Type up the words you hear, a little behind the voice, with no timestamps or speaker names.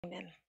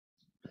Amen.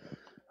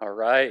 All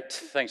right,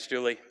 thanks,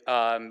 Julie.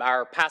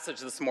 Our passage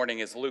this morning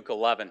is Luke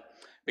 11,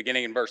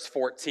 beginning in verse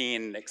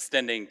 14,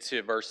 extending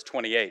to verse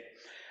 28.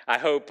 I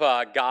hope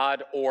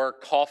God or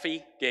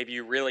coffee gave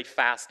you really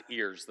fast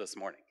ears this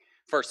morning.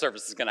 First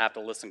service is going to have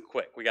to listen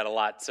quick. We got a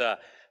lot to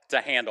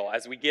handle.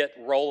 As we get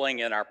rolling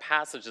in our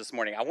passage this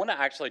morning, I want to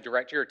actually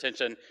direct your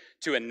attention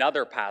to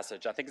another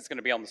passage. I think it's going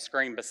to be on the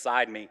screen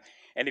beside me.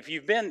 And if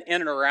you've been in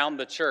and around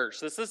the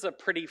church, this is a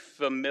pretty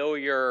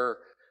familiar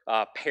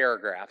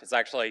paragraph. It's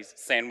actually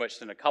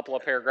sandwiched in a couple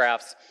of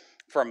paragraphs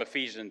from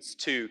Ephesians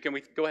 2. Can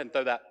we go ahead and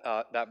throw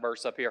that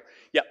verse up here?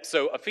 Yep,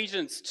 so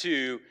Ephesians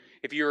 2,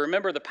 if you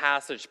remember the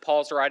passage,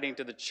 Paul's writing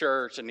to the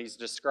church and he's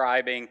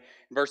describing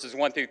verses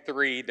 1 through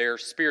 3 their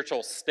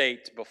spiritual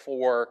state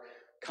before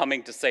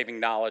coming to saving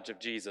knowledge of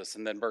Jesus.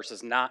 And then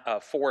verses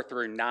 4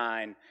 through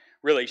 9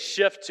 really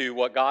shift to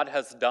what God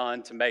has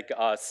done to make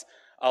us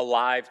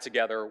alive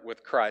together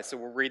with Christ. So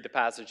we'll read the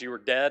passage. You were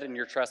dead in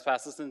your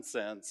trespasses and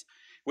sins,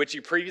 which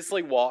you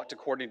previously walked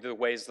according to the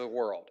ways of the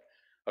world,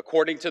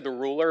 according to the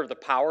ruler of the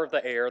power of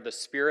the air, the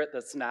spirit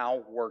that's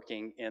now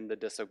working in the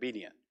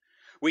disobedient.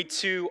 We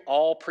too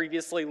all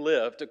previously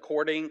lived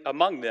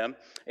among them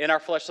in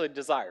our fleshly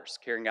desires,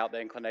 carrying out the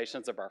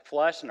inclinations of our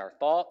flesh and our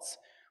thoughts.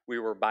 We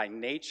were by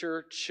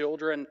nature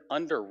children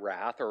under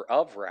wrath or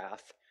of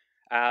wrath,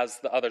 as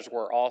the others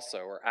were also,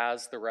 or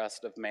as the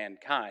rest of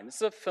mankind. This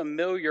is a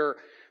familiar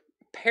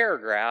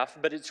paragraph,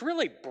 but it's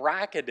really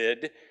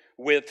bracketed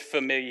with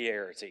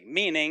familiarity,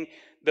 meaning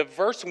the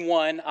verse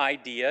 1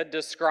 idea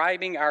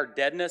describing our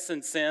deadness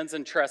in sins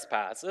and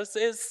trespasses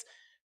is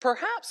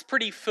perhaps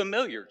pretty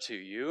familiar to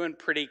you and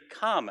pretty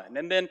common.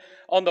 And then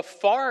on the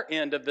far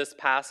end of this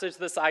passage,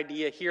 this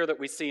idea here that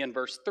we see in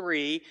verse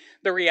 3,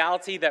 the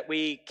reality that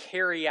we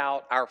carry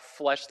out our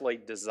fleshly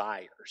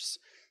desires,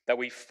 that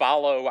we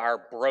follow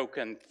our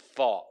broken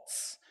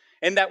thoughts,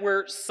 and that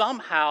we're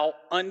somehow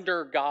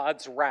under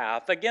God's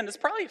wrath. Again, it's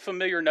probably a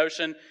familiar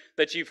notion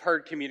that you've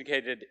heard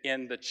communicated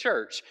in the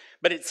church,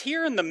 but it's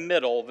here in the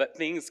middle that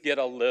things get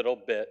a little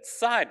bit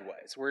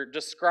sideways. We're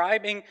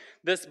describing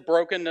this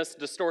brokenness,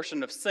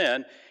 distortion of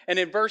sin, and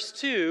in verse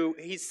 2,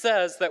 he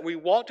says that we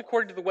walked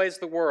according to the ways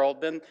of the world,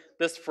 then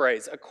this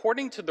phrase,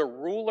 according to the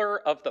ruler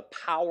of the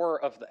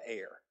power of the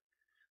air,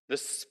 the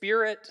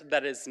spirit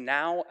that is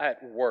now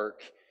at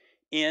work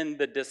in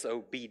the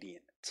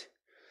disobedient.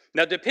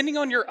 Now, depending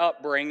on your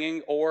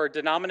upbringing or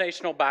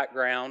denominational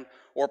background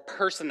or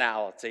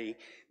personality,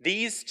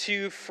 these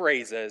two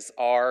phrases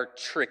are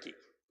tricky.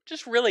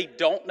 Just really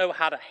don't know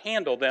how to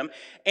handle them.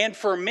 And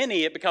for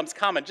many, it becomes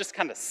common, just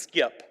kind of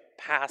skip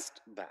past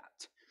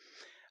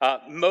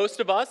that. Most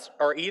of us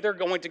are either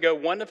going to go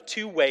one of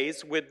two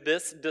ways with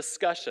this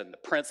discussion: the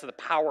prince of the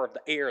power of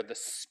the air, the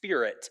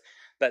spirit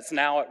that's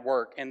now at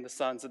work in the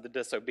sons of the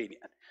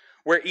disobedient.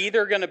 We're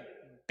either going to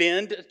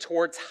bend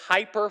towards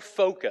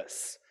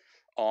hyper-focus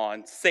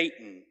on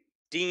Satan,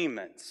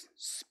 demons,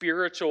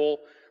 spiritual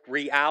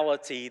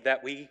reality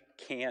that we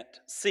can't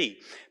see.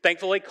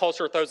 Thankfully,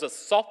 culture throws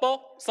us a softball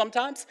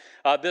sometimes.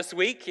 This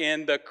week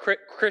in the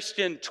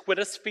Christian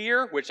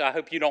Twittersphere, which I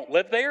hope you don't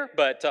live there,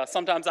 but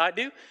sometimes I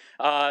do,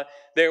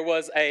 there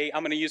was I'm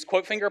going to use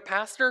quote finger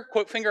pastor,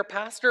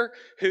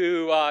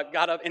 who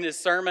got up in his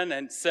sermon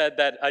and said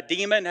that a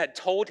demon had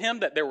told him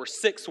that there were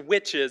 6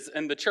 witches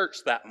in the church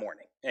that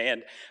morning.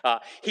 And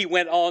he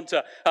went on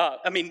to,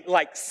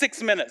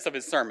 6 minutes of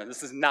his sermon.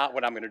 This is not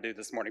what I'm going to do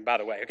this morning, by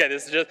the way. Okay,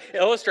 this is just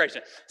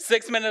illustration.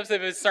 6 minutes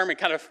of his sermon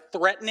kind of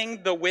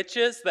threatening the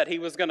witches that he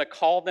was going to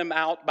call them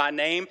out by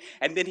name.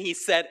 And then he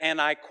said, and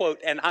I quote,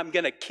 "and I'm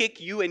going to kick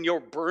you and your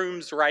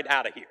brooms right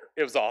out of here."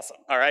 It was awesome,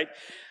 all right?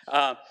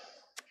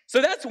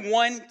 So that's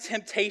one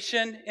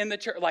temptation in the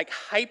church, like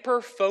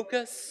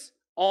hyper-focus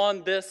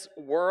on this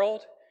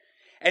world.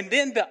 And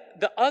then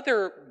the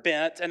other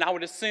bent, and I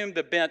would assume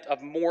the bent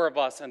of more of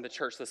us in the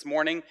church this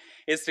morning,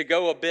 is to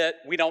go a bit,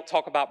 we don't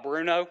talk about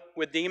Bruno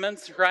with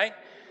demons, right?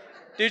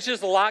 Dude's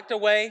just locked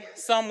away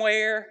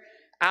somewhere,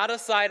 out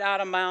of sight,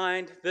 out of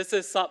mind. This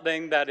is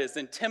something that is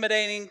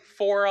intimidating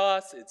for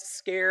us. It's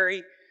scary.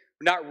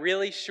 We're not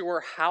really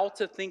sure how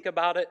to think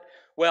about it.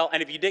 Well,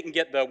 and if you didn't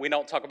get the "we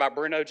don't talk about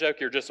Bruno" joke,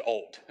 you're just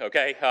old,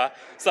 okay?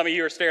 Some of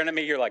you are staring at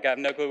me, you're like, I have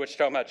no clue what you're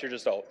talking about, you're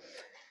just old.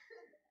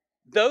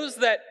 Those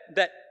that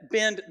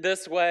bend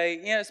this way,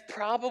 it's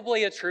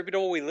probably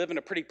attributable. We live in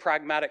a pretty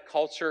pragmatic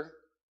culture,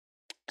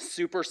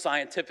 super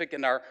scientific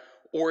in our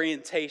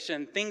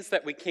orientation. Things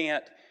that we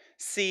can't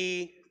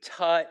see,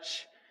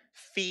 touch,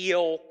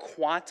 feel,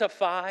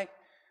 quantify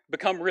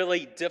become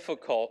really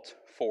difficult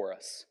for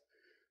us.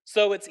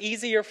 So it's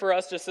easier for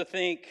us just to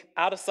think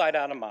out of sight,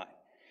 out of mind.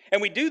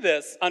 And we do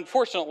this,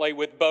 unfortunately,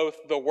 with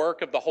both the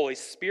work of the Holy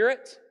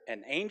Spirit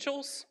and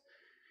angels,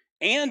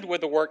 and with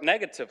the work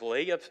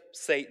negatively of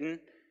Satan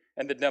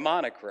and the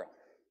demonic realm.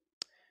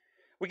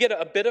 We get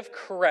a bit of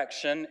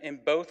correction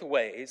in both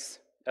ways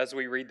as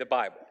we read the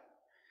Bible.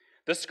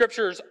 The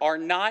scriptures are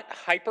not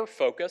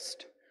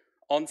hyper-focused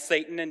on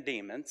Satan and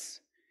demons,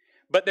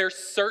 but they're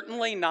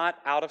certainly not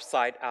out of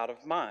sight, out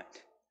of mind.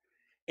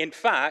 In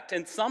fact,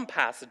 in some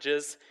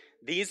passages,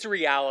 these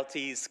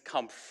realities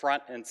come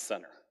front and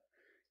center.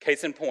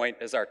 Case in point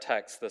is our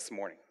text this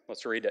morning.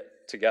 Let's read it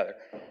together.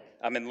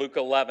 I'm in Luke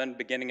 11,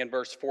 beginning in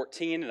verse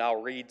 14, and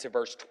I'll read to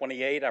verse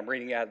 28. I'm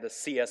reading out of the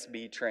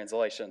CSB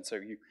translation, so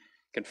you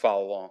can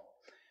follow along.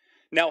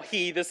 Now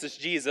he, this is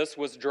Jesus,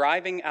 was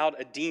driving out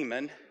a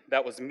demon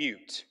that was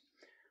mute.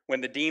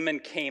 When the demon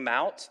came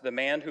out, the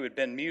man who had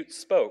been mute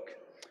spoke.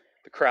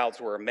 The crowds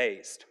were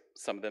amazed.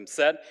 Some of them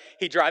said,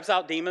 he drives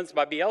out demons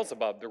by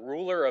Beelzebub, the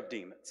ruler of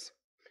demons.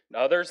 And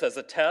others, as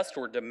a test,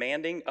 were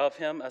demanding of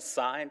him a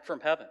sign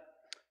from heaven.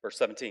 Verse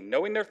 17,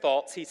 knowing their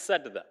thoughts, he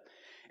said to them,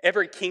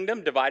 every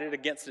kingdom divided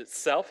against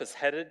itself is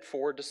headed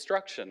for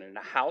destruction, and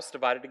a house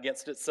divided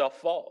against itself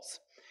falls.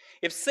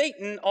 If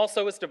Satan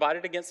also is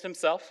divided against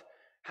himself,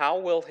 how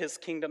will his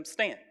kingdom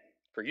stand?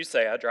 For you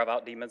say, I drive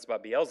out demons by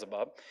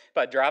Beelzebub. If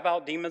I drive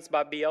out demons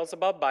by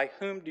Beelzebub, by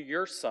whom do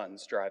your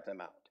sons drive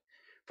them out?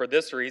 For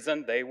this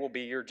reason, they will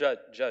be your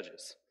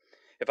judges.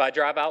 If I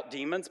drive out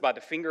demons by the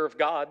finger of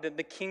God, then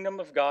the kingdom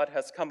of God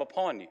has come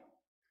upon you.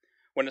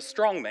 When a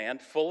strong man,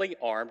 fully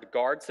armed,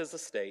 guards his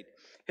estate,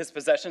 his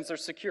possessions are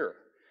secure.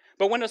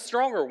 But when a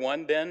stronger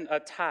one then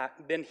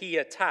he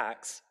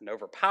attacks and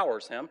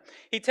overpowers him,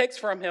 he takes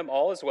from him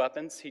all his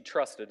weapons he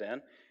trusted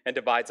in and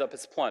divides up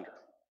his plunder.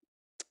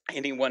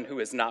 Anyone who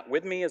is not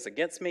with me is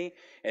against me,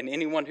 and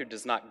anyone who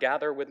does not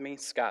gather with me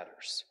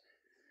scatters.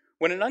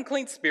 When an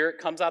unclean spirit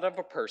comes out of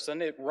a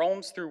person, it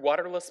roams through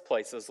waterless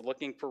places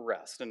looking for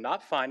rest, and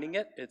not finding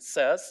it, it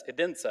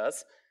then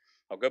says,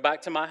 I'll go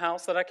back to my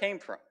house that I came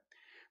from.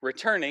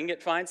 Returning,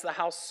 it finds the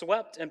house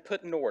swept and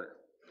put in order.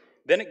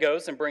 Then it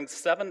goes and brings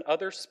 7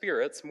 other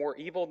spirits more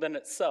evil than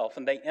itself,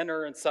 and they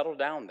enter and settle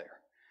down there.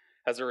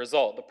 As a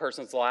result, the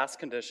person's last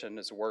condition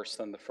is worse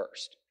than the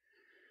first.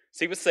 As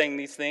he was saying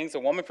these things, a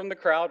woman from the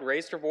crowd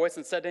raised her voice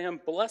and said to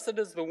him, blessed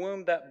is the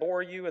womb that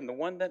bore you and the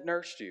one that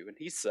nursed you. And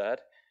he said,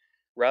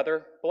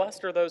 rather,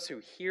 blessed are those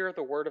who hear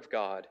the word of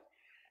God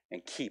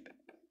and keep it.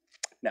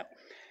 Now,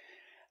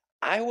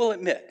 I will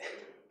admit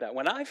that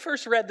when I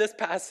first read this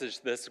passage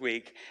this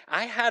week,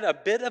 I had a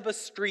bit of a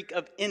streak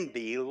of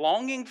envy,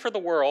 longing for the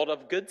world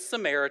of good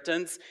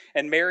Samaritans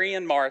and Mary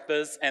and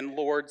Martha's and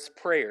Lord's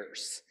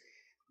prayers.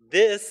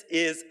 This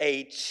is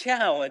a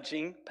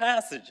challenging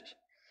passage.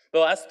 The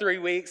last 3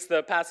 weeks,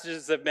 the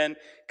passages have been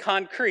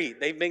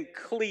concrete. They've been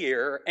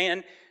clear.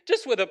 And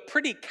just with a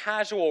pretty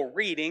casual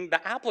reading,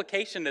 the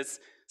application is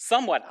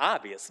somewhat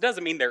obvious. It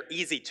doesn't mean they're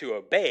easy to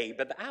obey,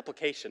 but the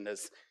application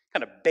is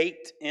kind of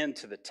baked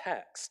into the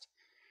text.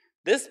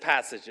 This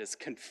passage is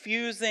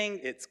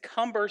confusing, it's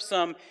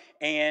cumbersome,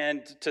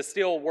 and to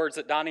steal words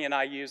that Donnie and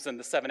I use in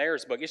the Seven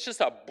Errors book, it's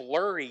just a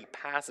blurry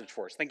passage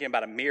for us, thinking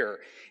about a mirror.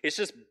 It's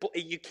just,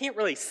 you can't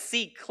really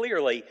see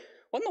clearly,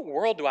 what in the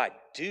world do I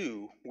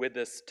do with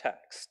this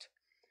text?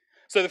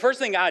 So the first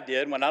thing I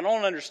did when I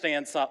don't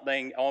understand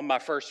something on my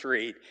first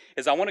read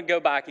is I want to go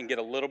back and get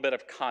a little bit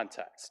of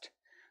context.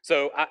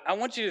 So I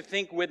want you to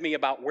think with me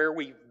about where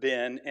we've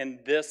been in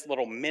this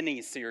little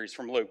mini-series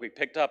from Luke. We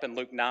picked up in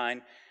Luke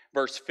 9,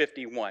 verse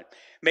 51.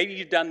 Maybe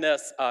you've done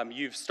this,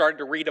 you've started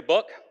to read a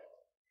book,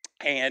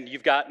 and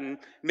you've gotten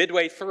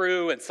midway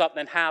through and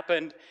something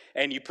happened,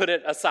 and you put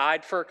it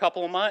aside for a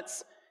couple of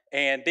months,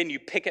 and then you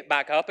pick it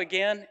back up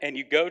again, and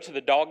you go to the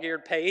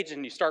dog-eared page,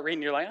 and you start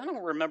reading, you're like, I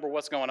don't remember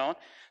what's going on.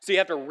 So you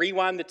have to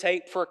rewind the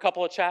tape for a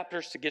couple of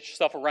chapters to get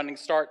yourself a running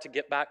start to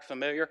get back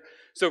familiar.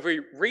 So if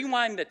we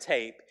rewind the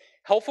tape,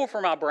 helpful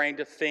for my brain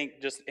to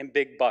think just in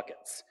big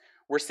buckets.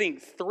 We're seeing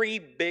 3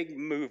 big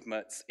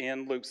movements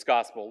in Luke's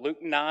gospel.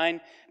 Luke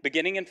 9,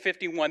 beginning in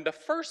 51, the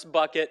first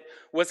bucket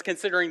was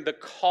considering the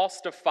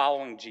cost of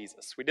following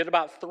Jesus. We did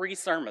about 3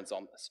 sermons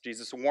on this.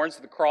 Jesus warns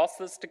the cross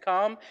that's to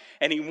come,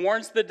 and he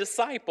warns the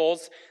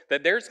disciples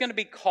that there's going to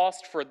be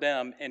cost for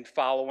them in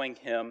following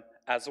him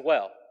as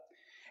well.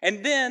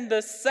 And then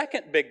the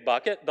second big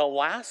bucket, the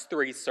last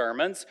 3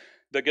 sermons,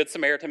 the Good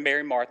Samaritan,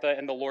 Mary, Martha,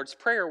 and the Lord's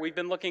Prayer, we've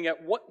been looking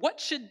at what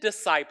should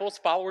disciples,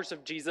 followers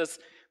of Jesus,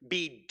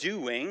 be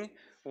doing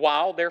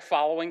while they're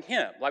following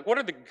him? Like, what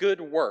are the good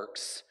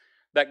works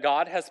that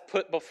God has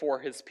put before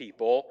his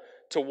people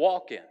to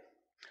walk in?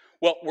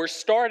 Well, we're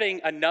starting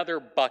another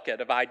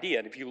bucket of idea.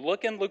 And if you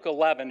look in Luke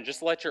 11,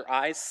 just let your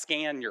eyes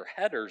scan your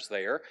headers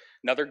there.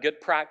 Another good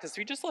practice, if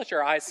you just let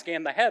your eyes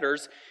scan the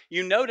headers,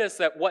 you notice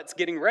that what's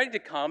getting ready to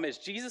come is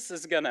Jesus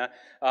is going to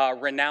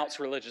renounce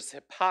religious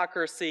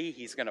hypocrisy.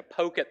 He's going to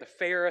poke at the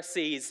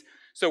Pharisees.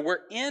 So we're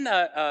in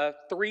a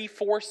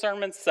 3-4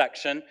 sermon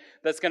section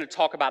that's going to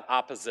talk about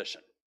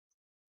opposition.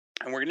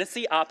 And we're going to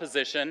see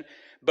opposition,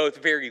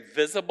 both very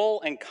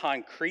visible and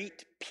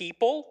concrete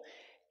people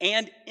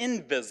and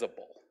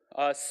invisible,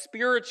 a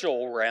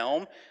spiritual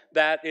realm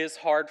that is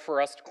hard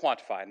for us to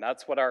quantify. And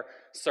that's what our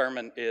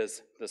sermon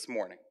is this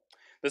morning.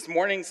 This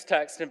morning's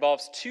text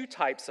involves 2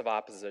 types of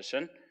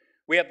opposition.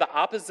 We have the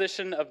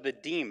opposition of the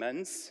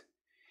demons,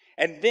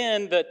 and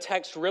then the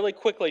text really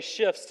quickly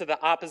shifts to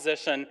the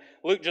opposition.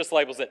 Luke just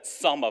labels it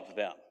some of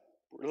them.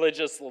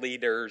 Religious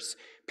leaders,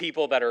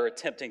 people that are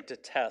attempting to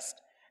test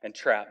and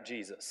trap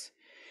Jesus.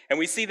 And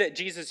we see that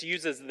Jesus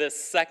uses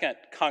this second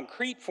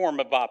concrete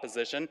form of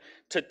opposition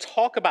to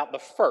talk about the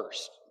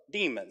first,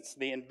 demons,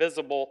 the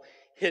invisible,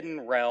 hidden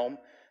realm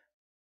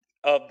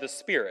of the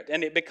Spirit.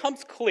 And it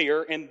becomes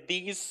clear in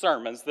these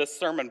sermons, this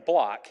sermon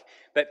block,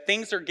 that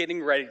things are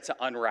getting ready to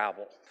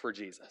unravel for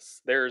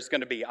Jesus. There's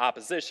going to be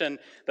opposition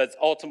that's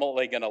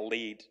ultimately going to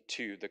lead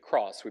to the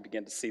cross. We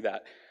begin to see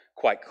that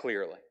quite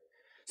clearly.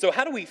 So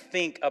how do we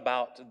think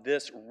about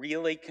this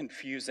really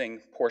confusing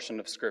portion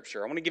of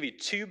Scripture? I want to give you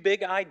two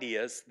big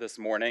ideas this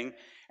morning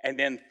and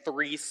then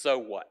three so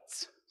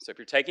whats. So if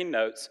you're taking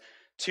notes,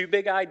 two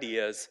big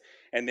ideas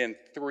and then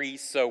three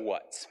so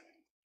whats.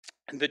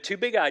 And the two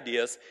big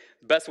ideas,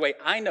 the best way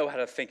I know how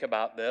to think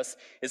about this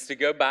is to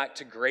go back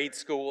to grade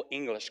school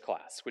English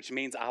class, which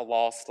means I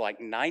lost like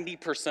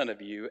 90%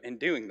 of you in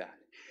doing that.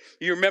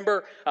 You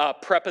remember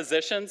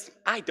prepositions?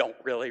 I don't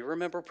really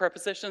remember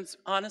prepositions,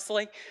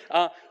 honestly.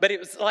 But it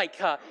was like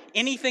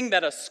anything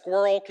that a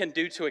squirrel can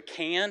do to a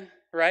can,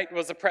 right?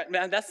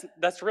 Man,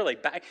 that's really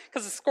bad,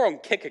 because a squirrel can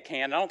kick a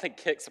can. I don't think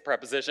kick's a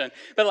preposition.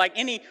 But like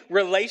any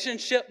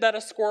relationship that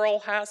a squirrel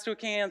has to a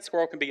can,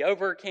 squirrel can be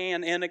over a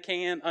can, in a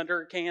can,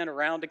 under a can,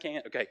 around a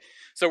can. Okay,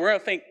 so we're going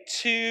to think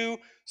two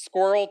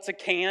squirrel to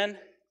can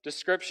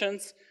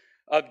descriptions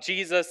of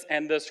Jesus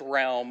and this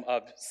realm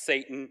of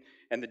Satan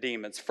and the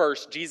demons.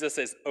 First, Jesus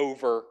is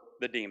over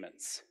the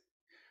demons.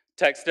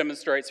 Text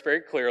demonstrates very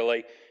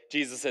clearly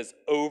Jesus is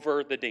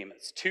over the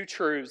demons. Two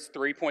truths,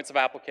 3 points of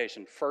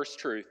application. First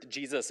truth,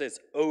 Jesus is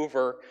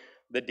over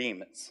the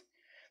demons.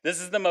 This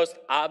is the most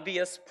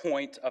obvious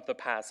point of the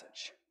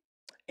passage.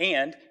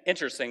 And,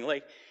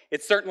 interestingly,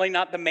 it's certainly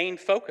not the main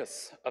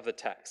focus of the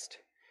text.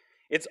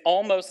 It's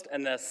almost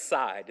an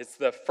aside. It's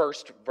the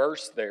first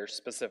verse there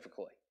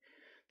specifically.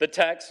 The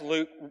text,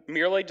 Luke,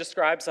 merely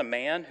describes a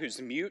man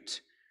who's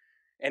mute,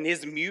 and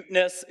his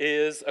muteness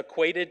is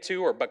equated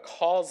to or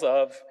because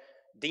of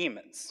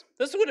demons.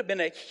 This would have been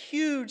a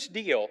huge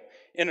deal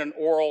in an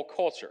oral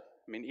culture.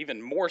 I mean,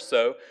 even more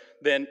so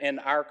than in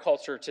our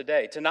culture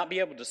today. To not be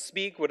able to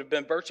speak would have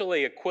been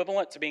virtually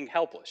equivalent to being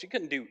helpless. You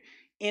couldn't do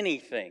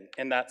anything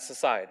in that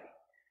society.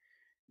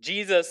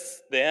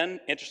 Jesus, then,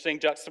 interesting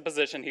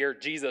juxtaposition here,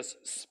 Jesus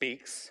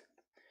speaks,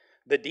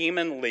 the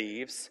demon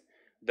leaves,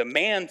 the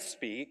man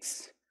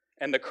speaks,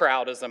 and the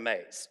crowd is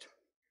amazed.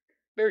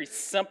 Very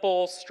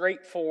simple,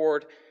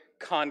 straightforward,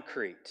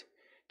 concrete.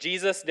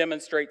 Jesus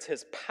demonstrates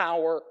his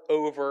power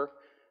over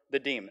the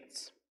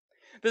demons.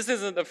 This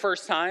isn't the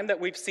first time that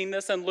we've seen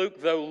this in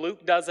Luke, though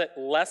Luke does it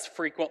less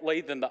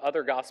frequently than the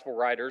other gospel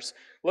writers.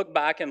 Look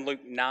back in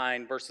Luke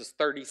 9, verses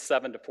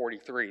 37 to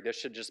 43. This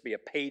should just be a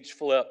page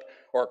flip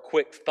or a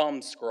quick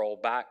thumb scroll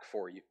back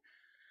for you.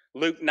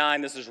 Luke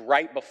 9, this is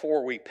right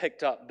before we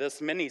picked up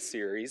this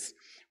mini-series.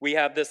 We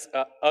have this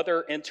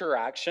other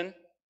interaction.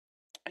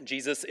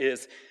 Jesus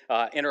is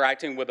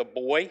interacting with a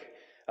boy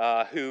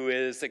who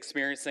is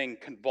experiencing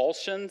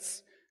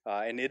convulsions,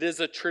 and it is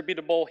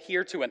attributable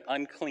here to an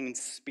unclean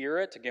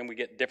spirit. Again, we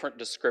get different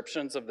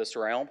descriptions of this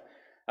realm.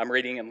 I'm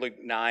reading in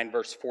Luke 9,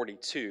 verse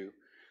 42.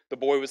 The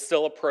boy was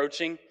still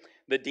approaching.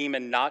 The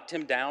demon knocked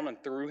him down and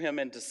threw him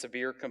into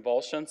severe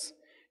convulsions.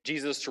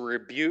 Jesus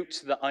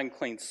rebuked the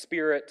unclean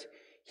spirit,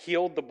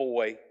 healed the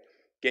boy,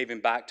 gave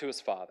him back to his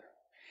father.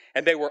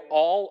 And they were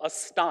all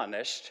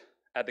astonished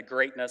at the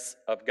greatness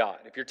of God.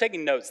 If you're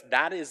taking notes,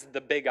 that is the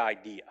big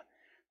idea,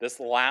 this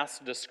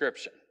last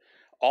description.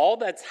 All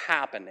that's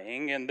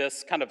happening in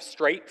this kind of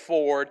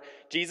straightforward,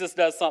 Jesus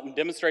does something,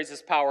 demonstrates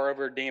his power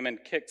over a demon,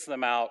 kicks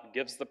them out,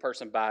 gives the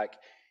person back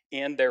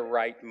in their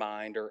right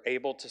mind or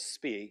able to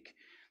speak.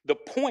 The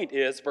point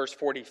is, verse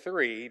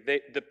 43,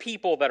 the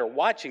people that are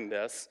watching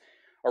this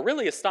are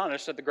really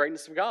astonished at the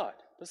greatness of God.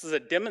 This is a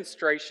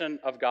demonstration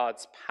of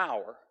God's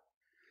power.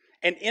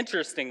 And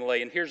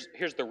interestingly, and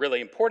here's the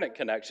really important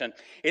connection,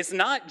 it's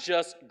not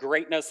just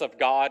greatness of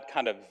God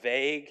kind of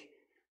vague,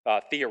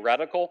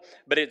 theoretical,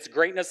 but it's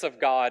greatness of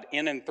God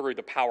in and through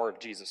the power of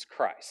Jesus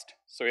Christ.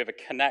 So we have a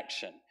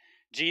connection.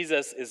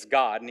 Jesus is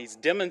God, and he's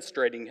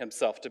demonstrating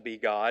himself to be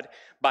God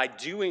by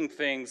doing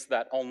things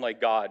that only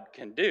God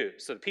can do.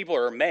 So the people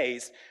are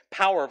amazed,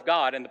 power of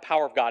God, and the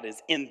power of God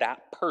is in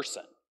that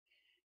person,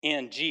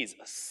 in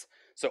Jesus.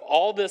 So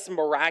all this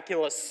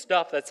miraculous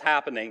stuff that's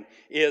happening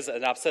is,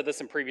 and I've said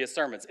this in previous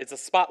sermons, it's a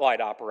spotlight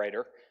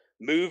operator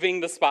moving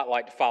the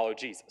spotlight to follow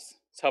Jesus.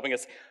 It's helping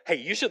us, hey,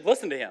 you should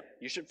listen to him.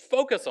 You should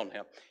focus on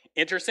him.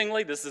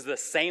 Interestingly, this is the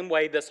same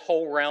way this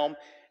whole realm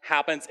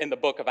happens in the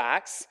book of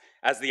Acts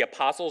as the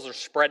apostles are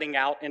spreading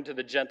out into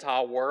the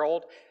Gentile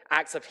world.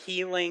 Acts of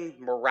healing,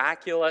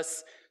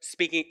 miraculous,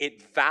 speaking,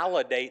 it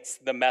validates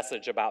the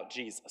message about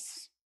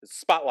Jesus. It's a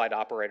spotlight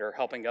operator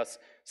helping us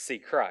see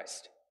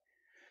Christ.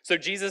 So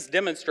Jesus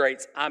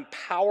demonstrates, I'm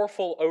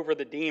powerful over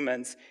the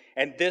demons,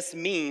 and this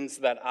means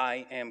that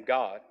I am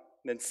God.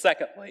 And then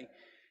secondly,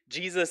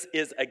 Jesus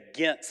is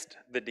against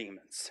the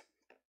demons.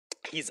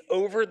 He's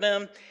over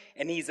them,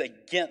 and he's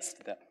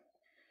against them.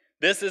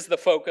 This is the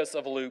focus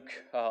of Luke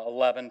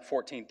 11,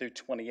 14 through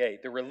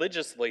 28. The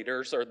religious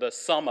leaders, or the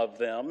some of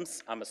them,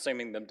 I'm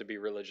assuming them to be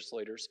religious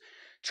leaders,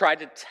 tried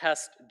to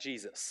test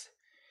Jesus.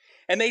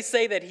 And they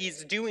say that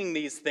he's doing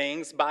these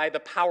things by the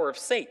power of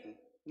Satan,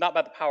 not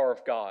by the power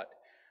of God.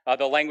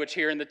 The language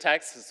here in the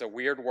text is a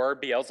weird word,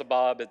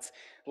 Beelzebub. It's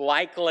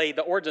likely,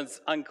 the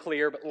origin's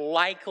unclear, but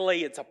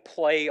likely it's a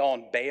play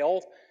on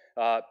Baal,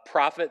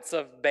 prophets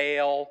of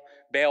Baal.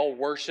 Baal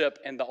worship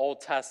in the Old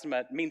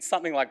Testament means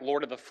something like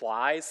Lord of the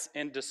Flies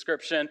in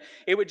description.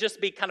 It would just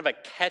be kind of a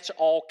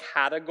catch-all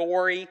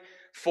category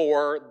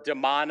for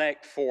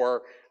demonic,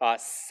 for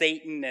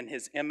Satan and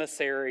his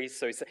emissaries.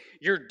 So he said,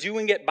 you're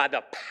doing it by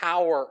the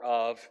power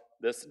of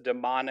this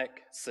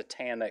demonic,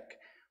 satanic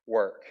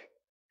work.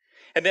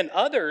 And then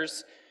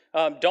others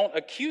don't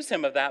accuse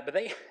him of that, but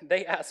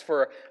they ask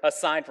for a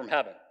sign from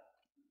heaven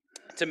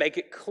to make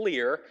it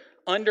clear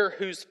under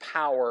whose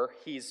power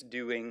he's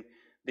doing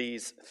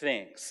these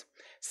things.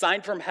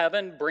 Sign from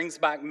heaven brings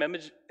back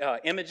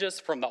images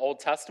from the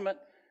Old Testament.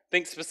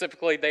 Think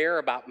specifically there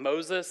about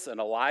Moses and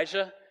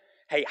Elijah.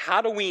 Hey,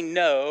 how do we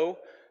know,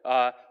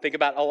 think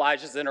about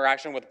Elijah's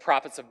interaction with the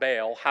prophets of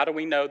Baal. How do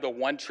we know the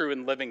one true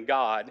and living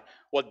God?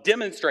 Well,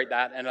 demonstrate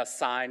that in a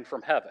sign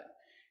from heaven.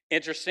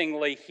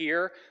 Interestingly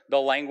here, the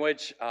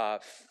language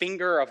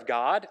finger of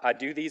God, I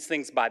do these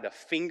things by the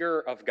finger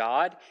of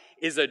God,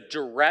 is a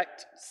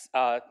direct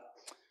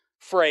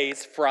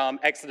phrase from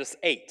Exodus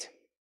 8,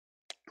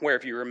 where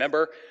if you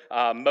remember,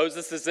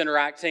 Moses is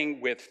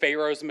interacting with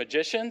Pharaoh's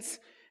magicians,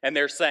 and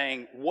they're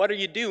saying, what are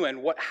you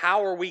doing?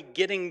 How are we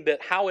getting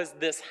that? How is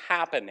this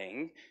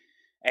happening?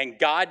 And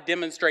God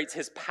demonstrates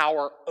his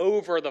power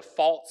over the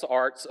false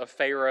arts of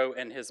Pharaoh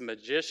and his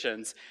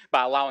magicians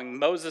by allowing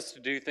Moses to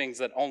do things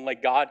that only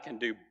God can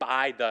do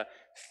by the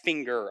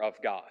finger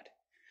of God.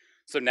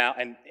 So now,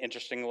 and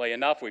interestingly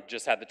enough, we've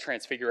just had the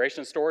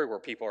transfiguration story where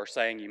people are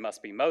saying, you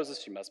must be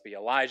Moses, you must be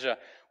Elijah.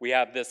 We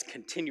have this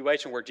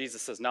continuation where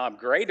Jesus says, no, I'm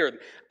greater.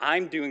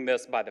 I'm doing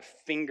this by the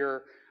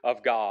finger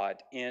of God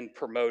in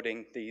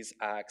promoting these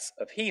acts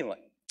of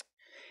healing.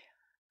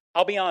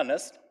 I'll be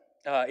honest.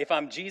 If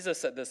I'm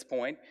Jesus at this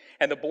point,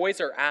 and the boys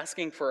are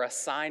asking for a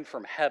sign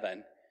from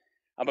heaven,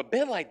 I'm a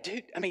bit like,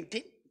 dude, I mean,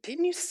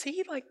 didn't you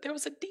see? Like, there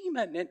was a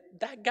demon, and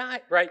that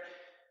guy, right?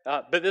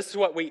 But this is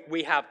what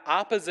we have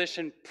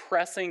opposition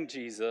pressing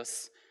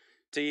Jesus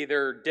to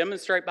either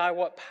demonstrate by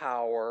what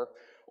power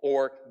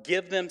or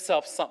give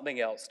themselves something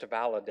else to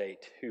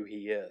validate who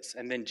he is.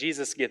 And then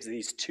Jesus gives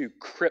these two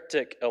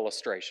cryptic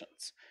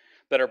illustrations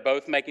that are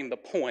both making the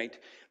point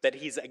that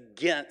he's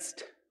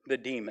against the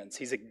demons.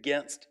 He's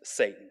against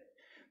Satan.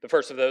 The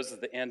first of those is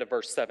the end of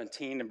verse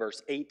 17 and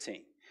verse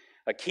 18.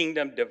 A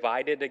kingdom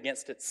divided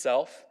against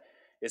itself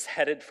is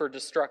headed for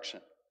destruction.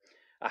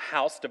 A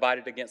house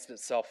divided against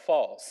itself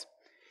falls.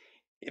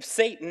 If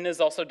Satan is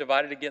also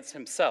divided against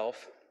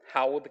himself,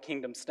 how will the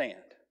kingdom stand?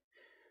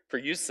 For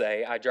you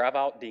say, I drive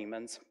out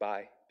demons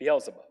by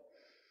Beelzebub.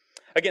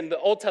 Again, the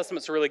Old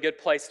Testament's a really good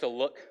place to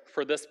look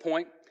for this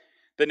point.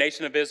 The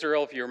nation of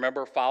Israel, if you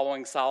remember,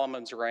 following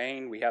Solomon's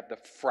reign, we have the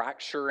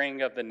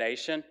fracturing of the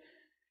nation.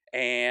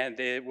 And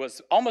it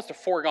was almost a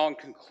foregone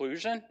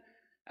conclusion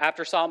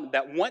after Solomon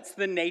that once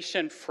the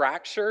nation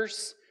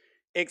fractures,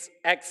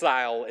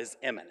 exile is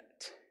imminent.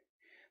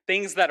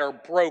 Things that are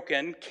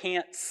broken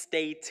can't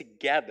stay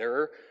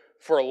together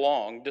for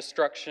long.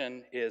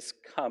 Destruction is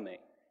coming.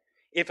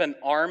 If an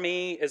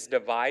army is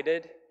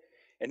divided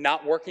and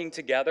not working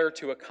together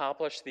to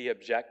accomplish the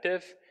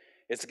objective,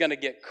 it's going to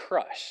get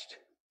crushed.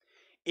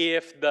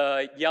 If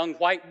the young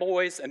white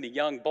boys and the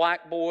young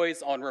black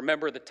boys on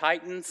Remember the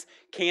Titans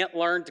can't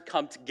learn to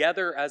come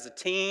together as a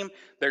team,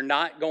 they're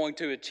not going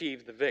to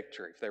achieve the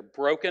victory. If they're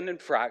broken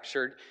and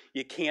fractured,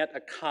 you can't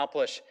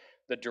accomplish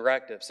the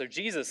directive. So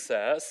Jesus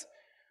says,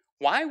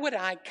 why would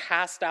I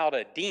cast out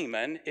a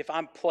demon if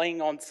I'm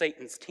playing on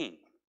Satan's team?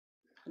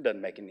 It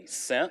doesn't make any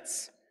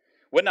sense.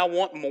 Wouldn't I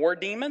want more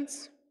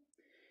demons?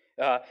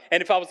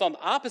 And if I was on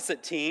the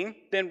opposite team,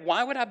 then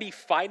why would I be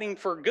fighting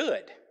for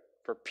good?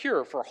 For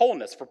pure, for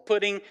wholeness, for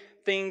putting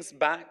things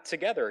back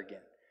together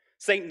again.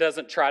 Satan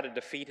doesn't try to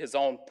defeat his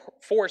own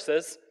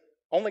forces.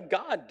 Only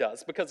God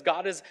does, because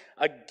God is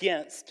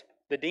against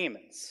the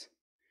demons.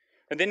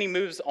 And then he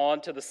moves on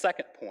to the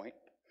second point.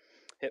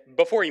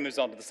 Before he moves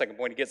on to the second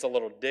point, he gets a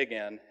little dig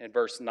in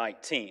verse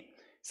 19. He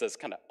says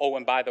kind of, oh,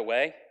 and by the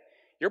way,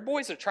 your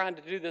boys are trying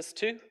to do this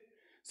too.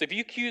 So if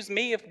you accuse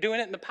me of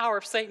doing it in the power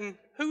of Satan,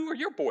 who are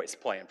your boys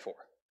playing for?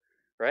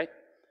 Right?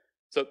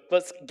 So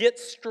let's get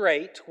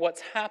straight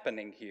what's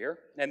happening here.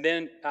 And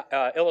then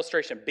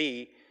illustration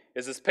B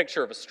is this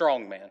picture of a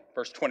strong man,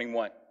 verse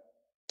 21.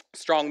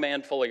 Strong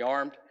man, fully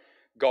armed,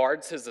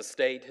 guards his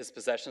estate, his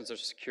possessions are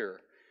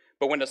secure.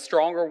 But when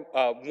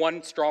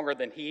one stronger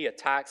than he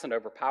attacks and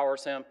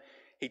overpowers him,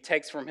 he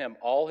takes from him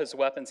all his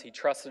weapons he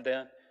trusted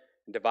in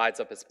and divides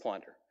up his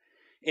plunder.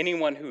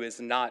 Anyone who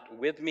is not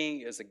with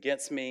me is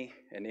against me,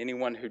 and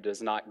anyone who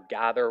does not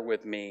gather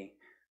with me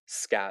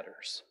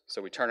scatters.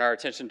 So we turn our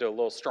attention to a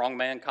little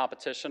strongman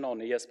competition on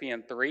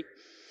ESPN3.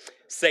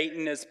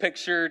 Satan is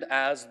pictured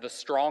as the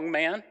strong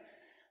man,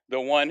 the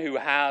one who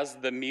has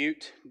the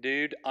mute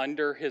dude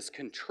under his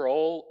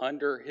control,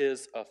 under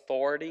his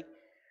authority.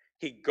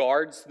 He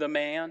guards the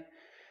man,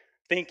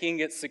 thinking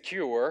it's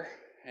secure,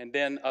 and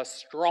then a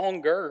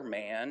stronger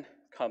man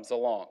comes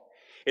along.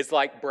 It's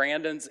like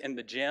Brandon's in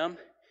the gym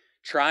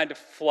trying to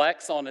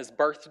flex on his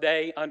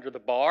birthday under the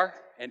bar,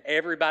 and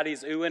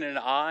everybody's oohing and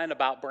ahhing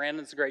about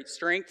Brandon's great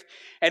strength,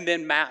 and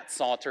then Matt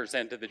saunters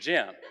into the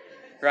gym,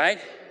 right?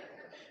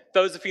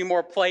 Throws a few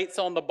more plates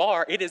on the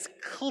bar. It is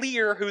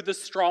clear who the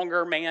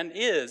stronger man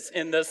is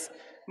in this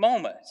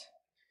moment.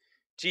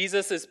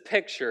 Jesus is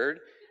pictured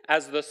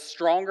as the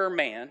stronger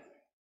man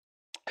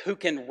who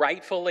can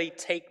rightfully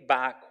take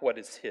back what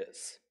is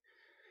his,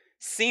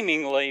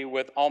 seemingly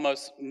with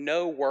almost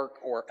no work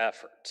or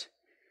effort.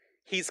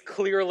 He's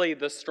clearly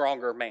the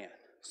stronger man.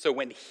 So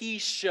when he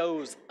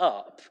shows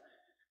up,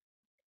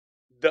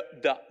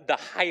 the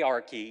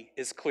hierarchy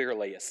is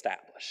clearly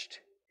established.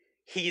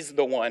 He's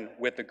the one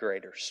with the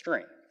greater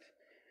strength.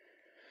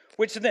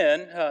 Which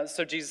then,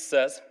 so Jesus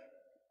says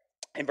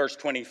in verse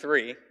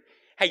 23,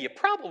 hey, you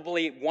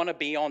probably want to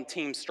be on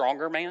team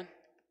stronger man.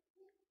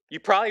 You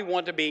probably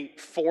want to be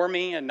for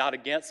me and not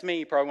against me.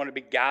 You probably want to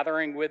be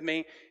gathering with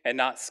me and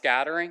not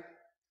scattering.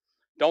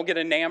 Don't get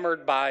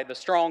enamored by the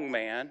strong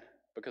man,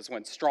 because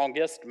when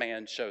strongest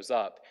man shows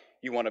up,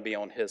 you want to be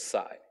on his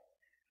side.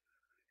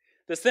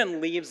 This then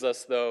leaves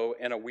us, though,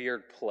 in a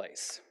weird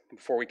place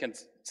before we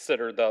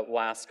consider the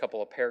last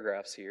couple of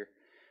paragraphs here.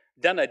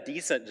 Done a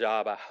decent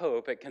job, I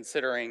hope, at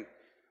considering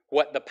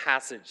what the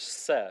passage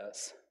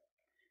says.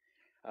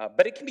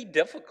 But it can be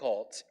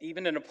difficult,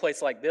 even in a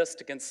place like this,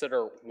 to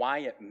consider why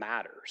it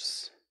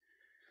matters.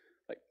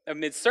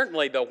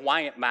 Certainly the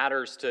why it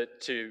matters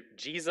to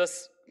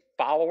Jesus'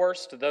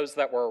 followers, to those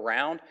that were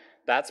around,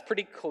 that's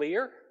pretty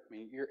clear.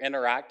 You're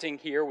interacting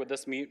here with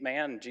this mute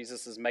man, and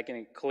Jesus is making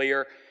it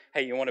clear,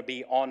 hey, you want to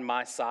be on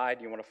my side,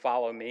 you want to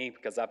follow me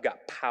because I've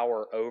got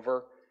power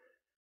over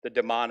the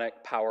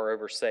demonic, power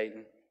over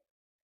Satan.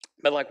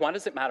 But why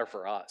does it matter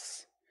for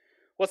us?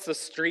 What's the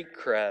street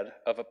cred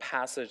of a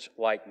passage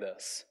like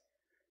this?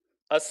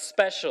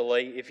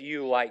 Especially if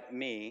you, like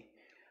me,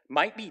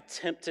 might be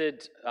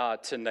tempted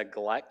to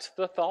neglect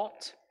the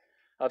thought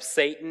of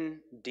Satan,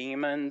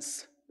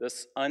 demons,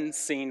 this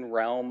unseen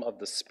realm of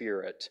the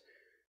spirit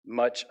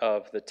much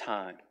of the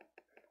time.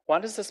 Why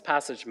does this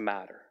passage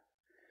matter?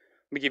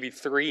 Let me give you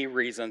 3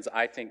 reasons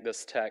I think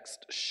this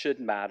text should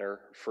matter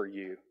for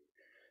you.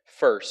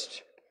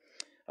 First,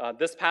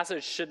 this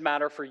passage should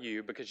matter for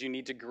you because you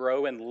need to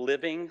grow in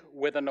living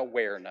with an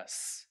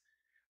awareness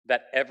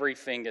that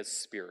everything is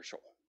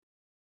spiritual.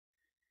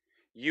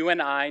 You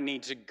and I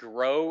need to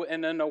grow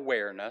in an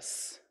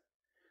awareness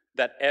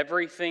that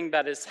everything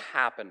that is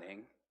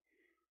happening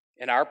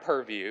in our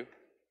purview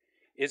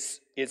is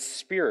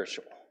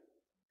spiritual.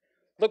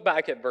 Look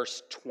back at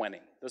verse 20.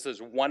 This is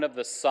one of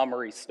the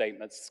summary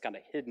statements that's kind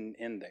of hidden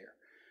in there.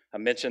 I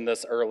mentioned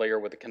this earlier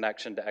with the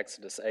connection to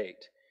Exodus 8.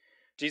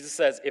 Jesus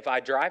says, if I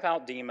drive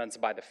out demons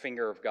by the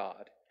finger of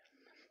God,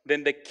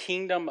 then the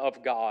kingdom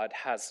of God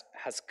has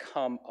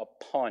come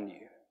upon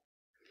you.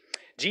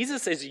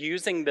 Jesus is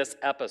using this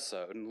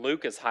episode, and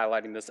Luke is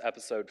highlighting this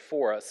episode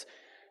for us,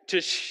 to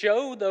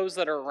show those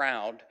that are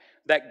around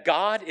that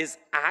God is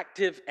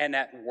active and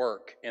at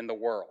work in the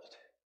world.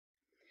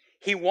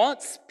 He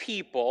wants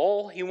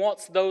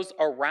those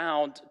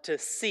around to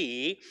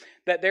see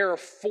that there are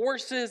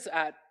forces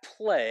at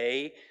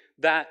play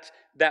that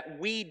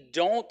we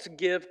don't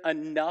give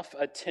enough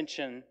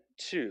attention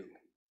to.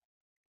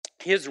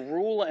 His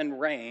rule and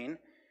reign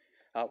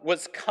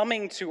did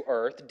come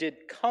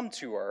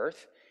to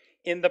earth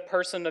in the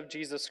person of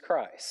Jesus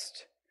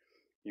Christ.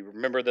 You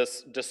remember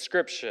this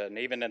description,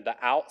 even in the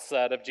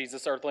outset of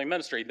Jesus' earthly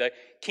ministry. The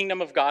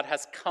kingdom of God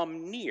has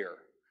come near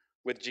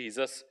with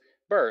Jesus'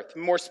 birth.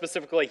 More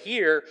specifically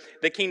here,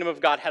 the kingdom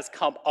of God has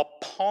come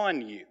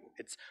upon you.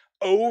 It's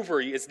over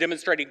you. It's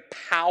demonstrating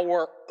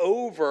power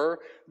over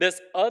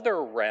this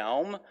other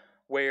realm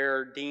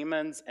where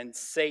demons and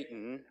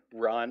Satan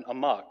run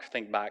amok.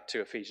 Think back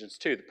to Ephesians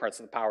 2, the prince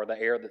of the power of the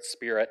air, that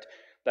spirit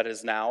that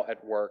is now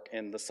at work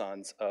in the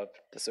sons of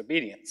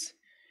disobedience.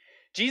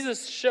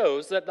 Jesus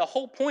shows that the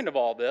whole point of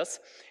all this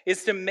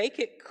is to make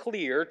it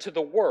clear to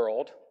the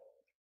world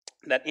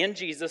that in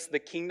Jesus the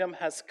kingdom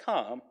has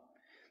come.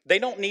 They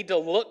don't need to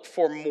look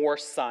for more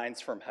signs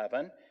from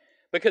heaven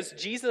because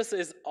Jesus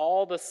is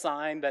all the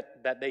sign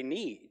that they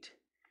need.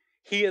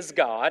 He is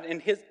God,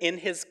 and in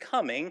his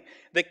coming,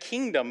 the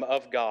kingdom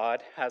of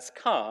God has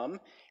come,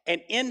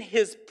 and in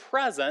his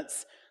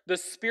presence, the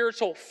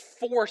spiritual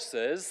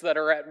forces that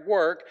are at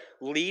work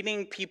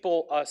leading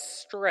people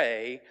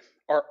astray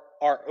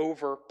are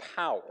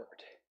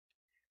overpowered.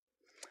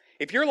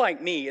 If you're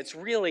like me, it's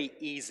really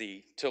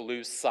easy to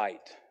lose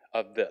sight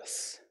of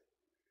this.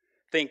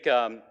 Think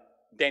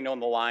Daniel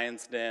and the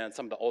Lion's Den,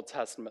 some of the Old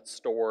Testament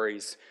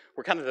stories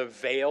where kind of the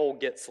veil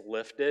gets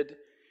lifted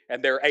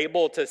and they're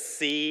able to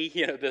see,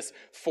 this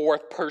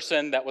fourth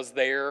person that was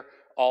there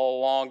all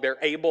along. They're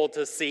able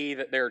to see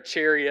that there are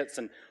chariots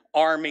and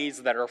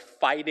armies that are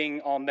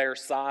fighting on their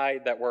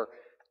side that were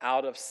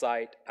out of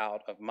sight,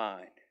 out of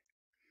mind.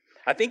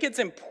 I think it's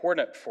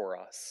important for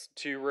us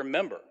to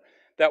remember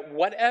that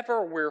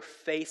whatever we're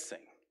facing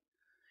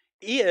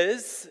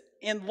is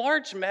in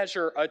large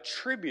measure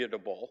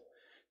attributable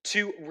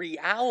to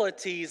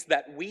realities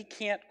that we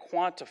can't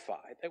quantify,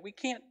 that we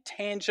can't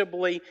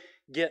tangibly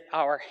get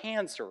our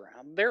hands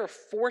around. There are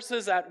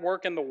forces at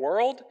work in the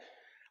world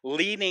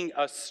leading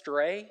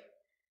astray,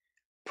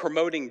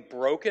 promoting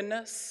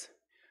brokenness,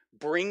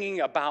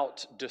 bringing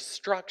about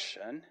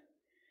destruction,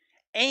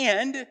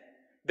 and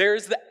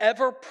there's the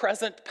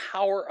ever-present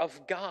power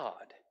of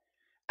God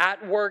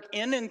at work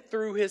in and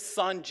through his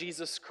Son,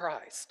 Jesus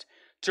Christ,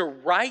 to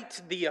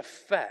right the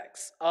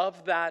effects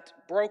of that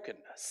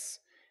brokenness.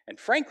 And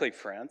frankly,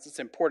 friends, it's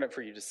important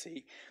for you to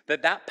see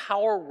that that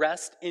power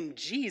rests in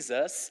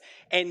Jesus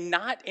and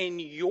not in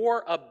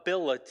your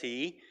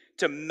ability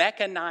to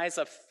mechanize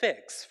a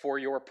fix for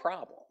your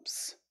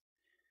problems.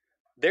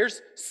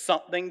 There's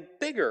something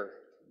bigger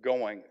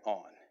going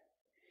on.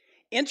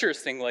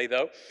 Interestingly,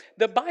 though,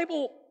 the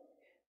Bible,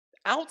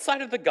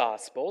 outside of the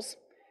Gospels,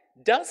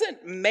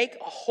 doesn't make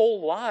a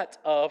whole lot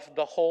of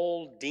the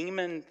whole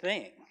demon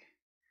thing.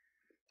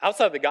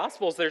 Outside of the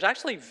Gospels, there's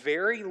actually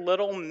very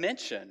little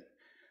mention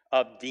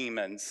of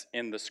demons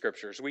in the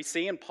Scriptures. We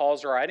see in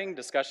Paul's writing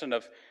discussion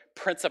of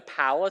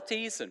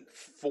principalities and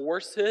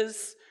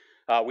forces.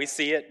 We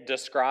see it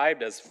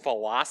described as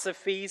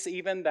philosophies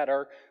even that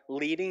are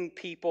leading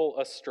people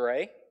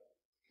astray.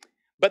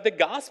 But the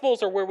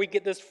Gospels are where we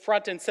get this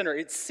front and center.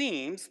 It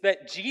seems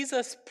that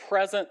Jesus'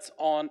 presence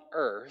on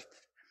earth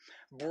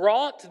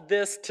brought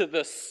this to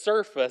the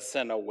surface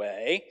in a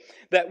way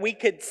that we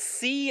could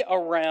see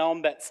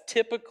around that's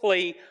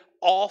typically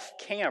off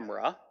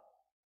camera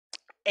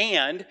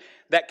and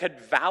that could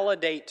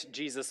validate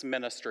Jesus'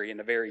 ministry in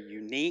a very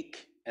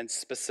unique and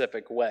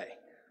specific way.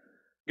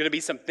 Going to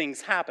be some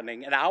things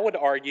happening, and I would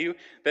argue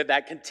that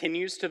that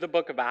continues to the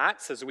book of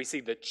Acts as we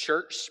see the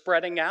church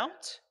spreading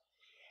out,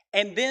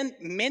 and then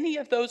many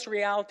of those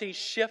realities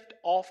shift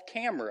off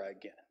camera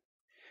again.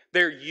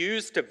 They're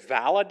used to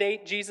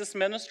validate Jesus'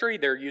 ministry.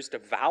 They're used to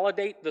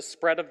validate the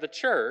spread of the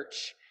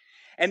church.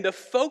 And the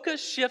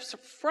focus shifts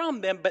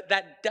from them, but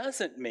that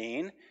doesn't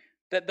mean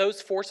that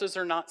those forces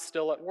are not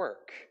still at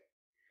work,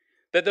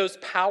 that those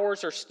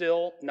powers are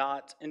still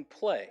not in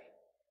play.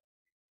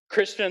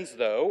 Christians,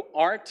 though,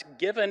 aren't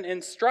given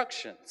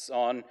instructions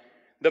on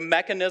the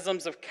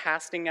mechanisms of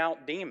casting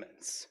out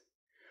demons.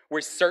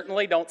 We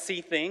certainly don't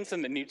see things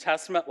in the New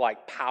Testament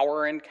like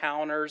power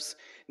encounters,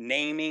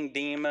 naming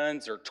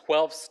demons, or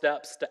 12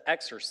 steps to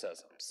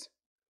exorcisms.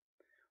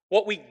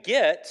 What we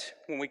get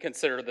when we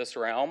consider this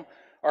realm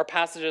are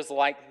passages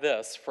like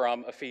this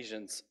from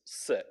Ephesians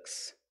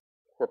 6,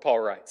 where Paul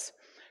writes,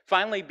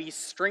 "Finally, be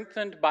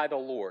strengthened by the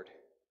Lord,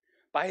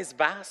 by his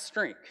vast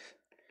strength.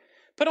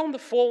 Put on the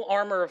full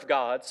armor of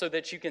God so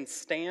that you can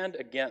stand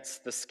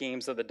against the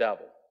schemes of the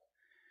devil.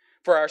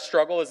 For our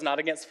struggle is not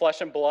against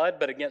flesh and blood,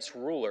 but against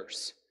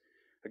rulers,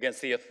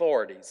 against the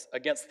authorities,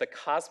 against the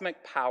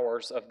cosmic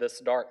powers of this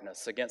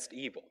darkness, against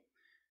evil,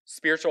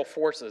 spiritual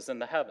forces in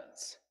the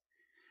heavens.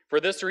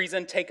 For this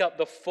reason, take up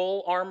the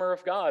full armor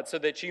of God so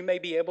that you may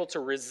be able to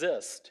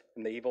resist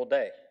in the evil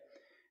day.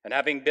 And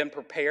having been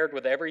prepared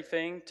with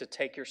everything to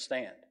take your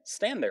stand,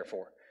 stand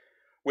therefore,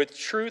 with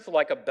truth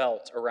like a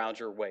belt around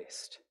your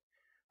waist,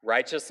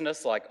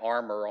 righteousness like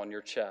armor on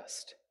your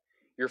chest,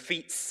 your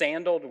feet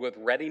sandaled with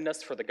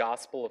readiness for the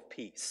gospel of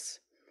peace.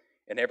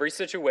 In every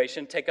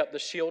situation, take up the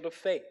shield of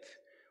faith,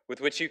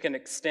 with which you can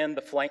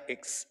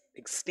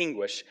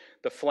extinguish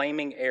the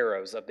flaming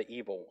arrows of the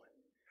evil one.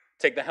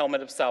 Take the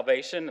helmet of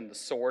salvation and the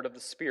sword of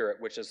the Spirit,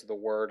 which is the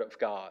word of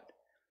God.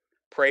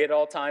 Pray at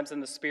all times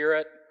in the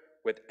Spirit,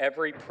 with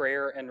every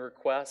prayer and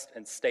request,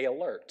 and stay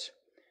alert,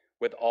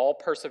 with all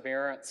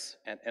perseverance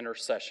and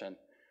intercession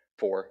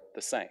for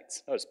the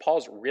saints." Notice,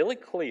 Paul's really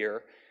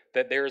clear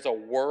that there's a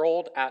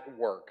world at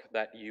work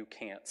that you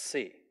can't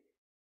see.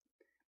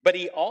 But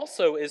he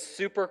also is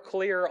super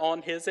clear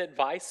on his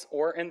advice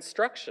or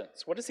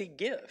instructions. What does he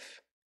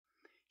give?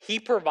 He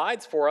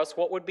provides for us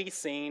what would be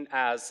seen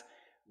as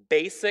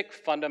basic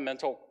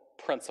fundamental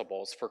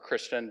principles for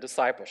Christian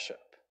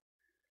discipleship: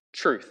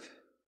 truth,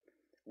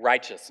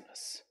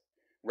 righteousness,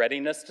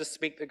 readiness to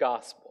speak the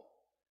gospel,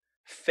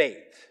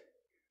 faith,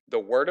 the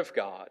word of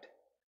God,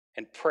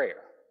 and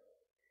prayer.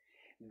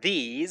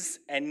 These,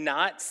 and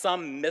not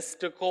some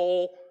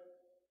mystical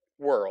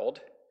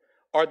world,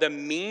 are the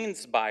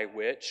means by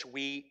which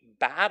we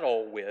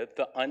battle with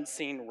the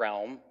unseen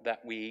realm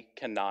that we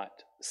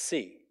cannot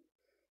see.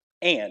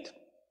 And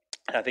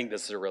I think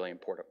this is a really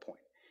important point,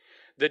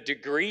 the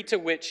degree to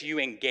which you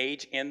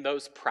engage in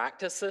those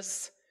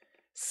practices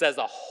says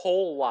a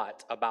whole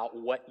lot about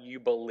what you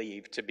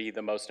believe to be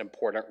the most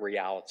important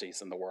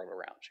realities in the world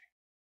around you.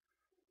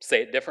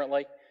 Say it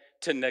differently: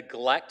 to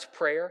neglect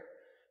prayer,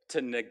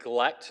 to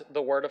neglect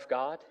the word of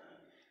God,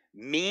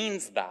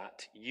 means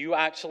that you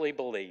actually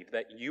believe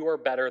that you are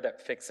better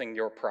at fixing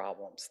your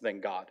problems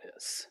than God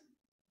is.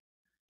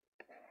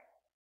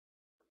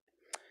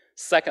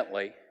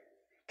 Secondly,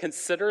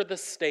 consider the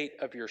state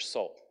of your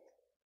soul.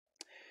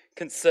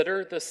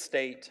 Consider the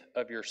state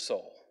of your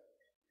soul.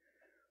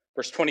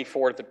 Verse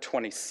 24 to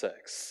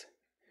 26.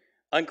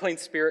 Unclean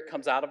spirit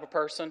comes out of a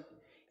person.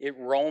 It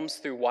roams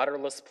through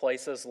waterless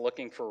places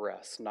looking for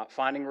rest. Not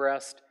finding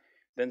rest,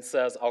 then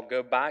says, I'll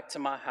go back to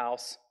my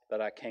house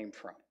that I came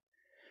from.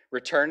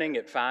 Returning,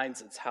 it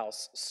finds its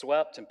house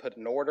swept and put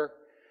in order.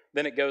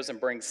 Then it goes and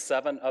brings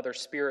 7 other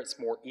spirits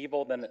more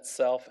evil than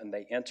itself, and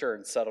they enter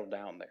and settle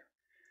down there.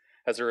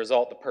 As a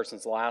result, the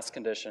person's last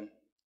condition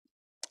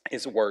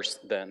is worse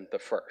than the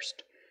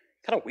first.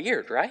 Kind of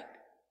weird, right?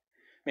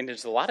 I mean,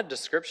 there's a lot of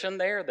description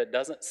there that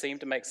doesn't seem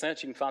to make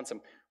sense. You can find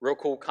some real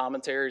cool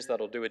commentaries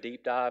that'll do a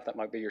deep dive. That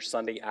might be your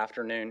Sunday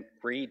afternoon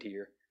read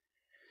here.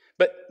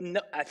 But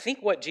no, I think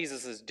what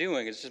Jesus is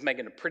doing is just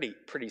making a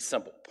pretty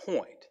simple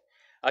point.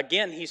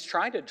 Again, he's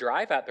trying to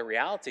drive out the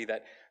reality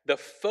that the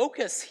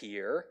focus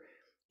here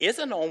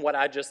isn't on what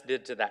I just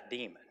did to that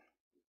demon.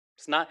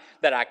 It's not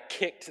that I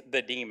kicked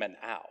the demon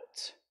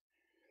out.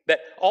 That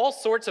all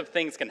sorts of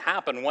things can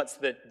happen once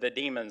the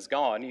demon's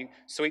gone. You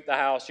sweep the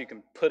house, you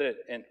can put it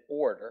in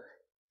order.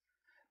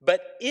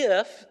 But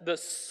if the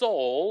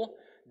soul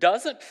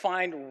doesn't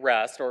find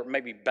rest, or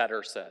maybe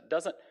better said,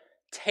 doesn't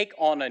take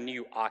on a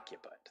new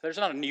occupant, there's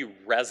not a new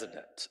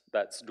resident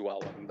that's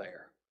dwelling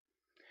there,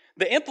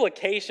 the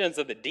implications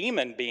of the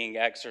demon being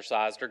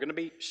exorcised are going to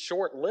be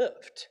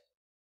short-lived.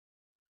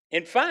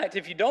 In fact,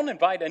 if you don't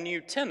invite a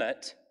new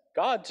tenant,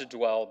 God, to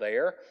dwell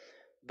there,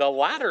 the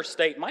latter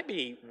state might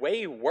be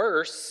way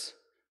worse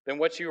than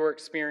what you were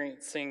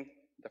experiencing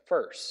the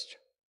first.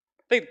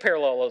 I think the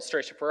parallel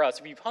illustration for us,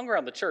 if you've hung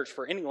around the church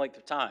for any length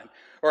of time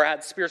or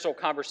had spiritual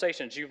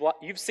conversations,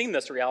 you've seen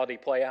this reality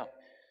play out.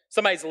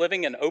 Somebody's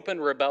living in open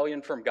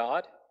rebellion from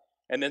God,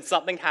 and then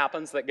something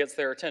happens that gets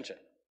their attention.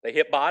 They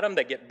hit bottom,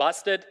 they get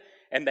busted,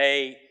 and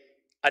they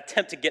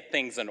attempt to get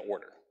things in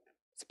order.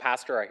 As a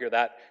pastor, I hear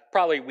that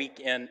probably week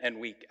in and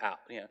week out,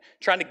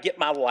 trying to get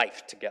my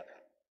life together.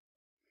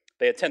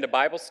 They attend a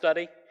Bible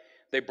study,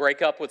 they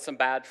break up with some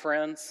bad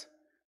friends,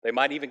 they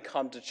might even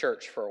come to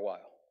church for a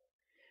while.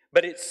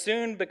 But it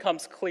soon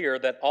becomes clear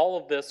that all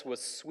of this was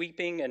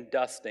sweeping and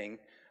dusting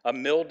a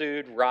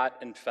mildewed,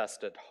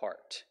 rot-infested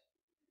heart.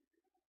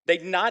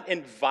 They'd not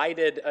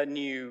invited a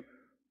new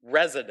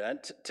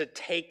resident to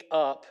take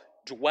up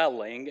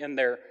dwelling in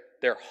their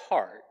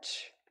heart.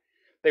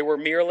 They were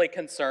merely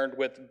concerned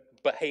with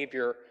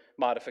behavior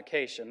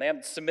modification. They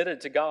haven't submitted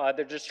to God,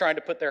 they're just trying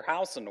to put their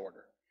house in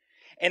order.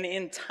 And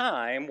in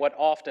time, what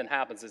often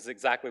happens is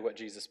exactly what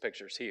Jesus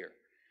pictures here.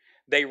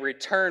 They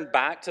return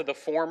back to the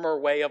former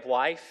way of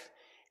life,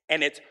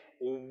 and it's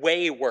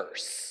way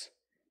worse.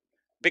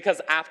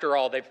 Because after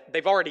all,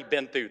 they've already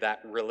been through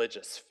that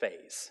religious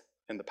phase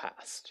in the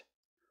past.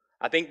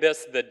 I think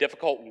the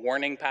difficult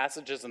warning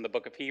passages in the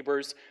book of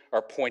Hebrews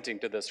are pointing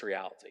to this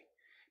reality.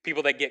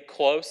 People that get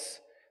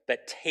close,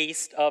 that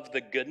taste of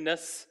the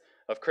goodness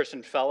of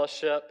Christian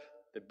fellowship,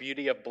 the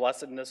beauty of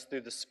blessedness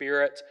through the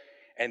Spirit,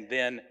 and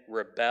then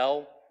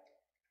rebel.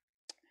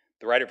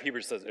 The writer of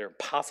Hebrews says they're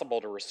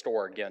impossible to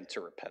restore again to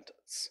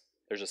repentance.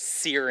 There's a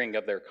searing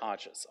of their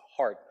conscience, a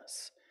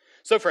hardness.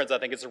 So, friends, I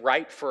think it's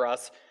right for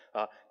us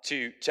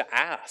to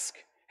ask,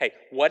 hey,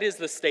 what is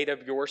the state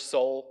of your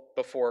soul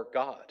before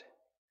God?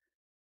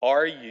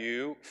 Are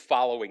you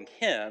following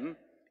him?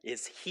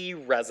 Is he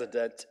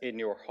resident in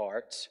your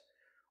heart?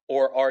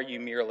 Or are you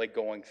merely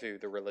going through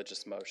the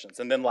religious motions?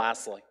 And then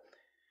lastly,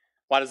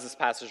 why does this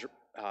passage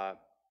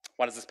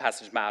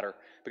matter?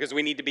 Because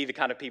we need to be the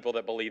kind of people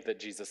that believe that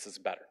Jesus is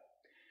better.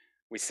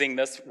 We sing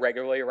this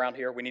regularly around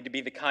here. We need to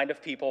be the kind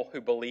of people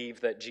who believe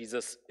that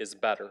Jesus is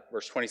better.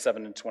 Verse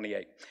 27 and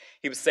 28.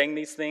 He was saying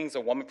these things. A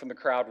woman from the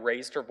crowd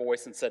raised her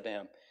voice and said to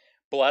him,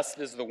 "Blessed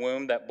is the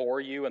womb that bore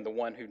you and the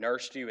one who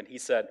nursed you." And he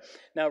said,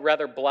 "No,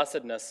 rather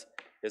blessedness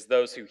is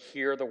those who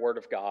hear the word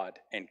of God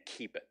and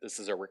keep it." This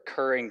is a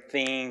recurring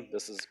theme.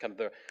 This is kind of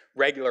the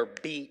regular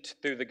beat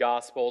through the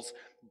Gospels.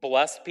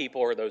 Blessed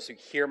people are those who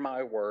hear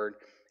my word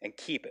and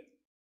keep it.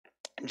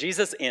 And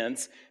Jesus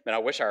ends, and I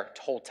wish our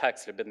whole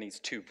text had been these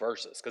 2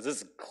 verses, because this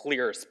is the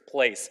clearest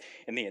place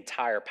in the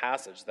entire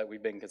passage that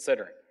we've been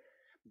considering.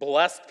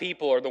 Blessed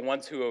people are the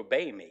ones who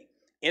obey me.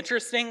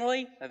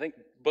 Interestingly, I think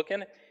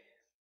bookend it,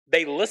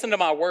 they listen to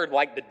my word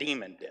like the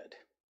demon did.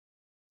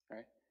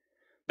 Right?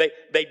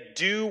 They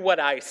do what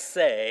I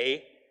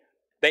say.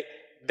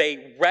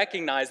 They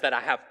recognize that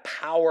I have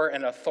power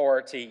and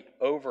authority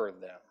over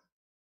them.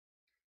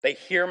 They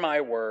hear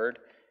my word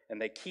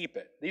and they keep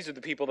it. These are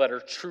the people that are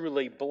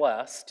truly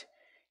blessed,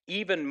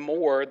 even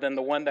more than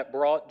the one that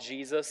brought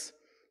Jesus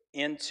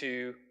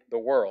into the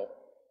world.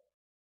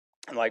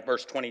 And like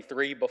verse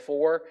 23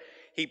 before,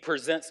 he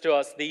presents to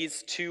us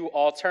these 2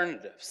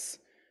 alternatives.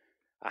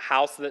 A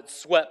house that's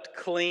swept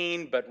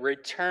clean but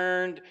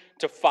returned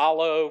to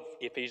follow,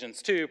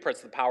 Ephesians 2, prince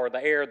of the power of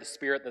the air, the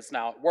spirit that's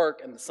now at work,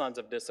 and the sons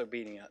of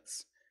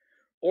disobedience.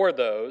 Or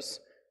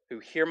those who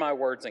hear my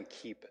words and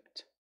keep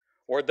it.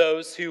 Or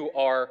those who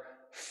are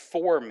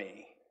for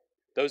me,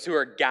 those who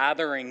are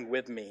gathering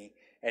with me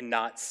and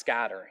not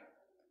scattering.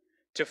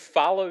 To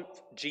follow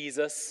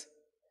Jesus,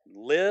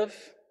 live,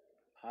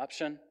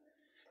 option.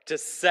 To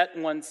set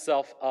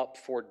oneself up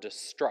for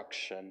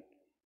destruction,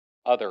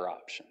 other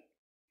option.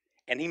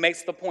 And he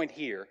makes the point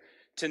here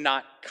to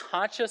not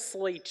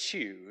consciously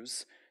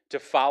choose to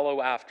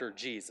follow after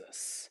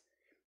Jesus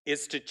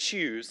is to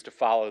choose to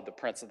follow the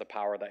prince of the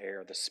power of the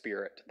air, the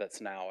spirit that's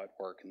now at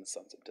work in the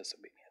sons of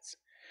disobedience.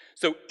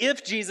 So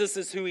if Jesus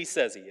is who he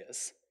says he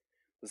is,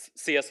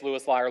 C.S.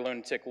 Lewis, liar,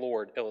 lunatic,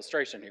 Lord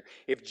illustration here.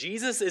 If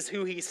Jesus is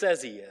who he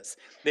says he is,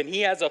 then he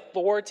has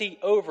authority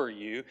over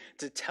you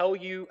to tell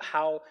you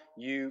how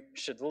you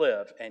should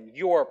live. And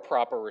your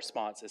proper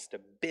response is to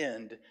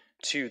bend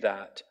to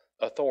that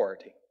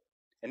authority.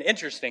 And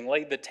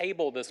interestingly, the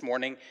table this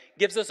morning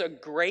gives us a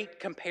great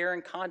compare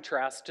and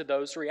contrast to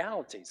those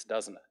realities,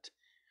 doesn't it?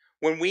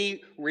 When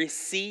we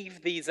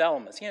receive these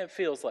elements, it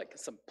feels like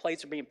some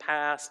plates are being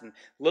passed and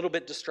a little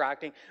bit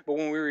distracting. But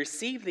when we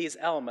receive these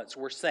elements,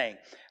 we're saying,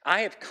 I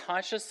have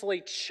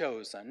consciously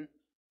chosen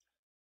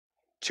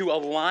to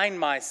align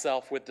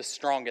myself with the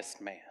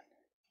strongest man.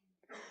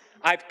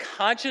 I've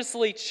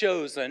consciously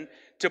chosen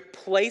to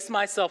place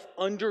myself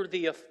under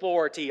the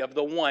authority of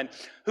the one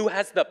who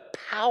has the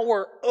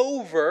power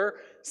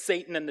over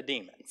Satan and the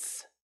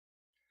demons.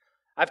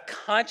 I've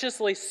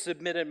consciously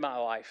submitted my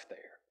life there.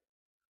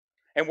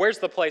 And where's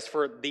the place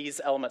for these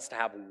elements to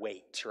have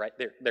weight, right?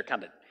 They're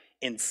kind of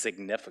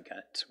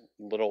insignificant,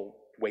 little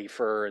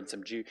wafer and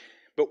some juice.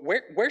 But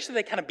where should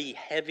they kind of be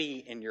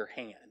heavy in your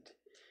hand?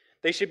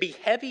 They should be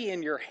heavy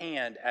in your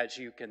hand as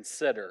you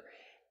consider,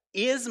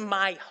 is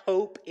my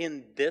hope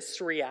in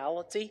this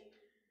reality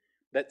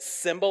that's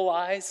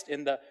symbolized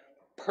in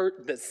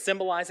that's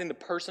symbolizing the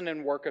person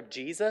and work of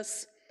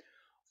Jesus?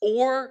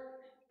 Or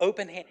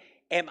open hand,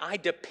 am I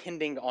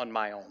depending on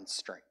my own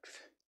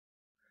strength?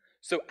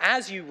 So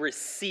as you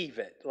receive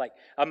it, like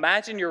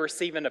imagine you're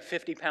receiving a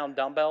 50-pound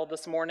dumbbell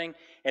this morning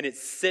and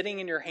it's sitting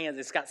in your hands,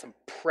 it's got some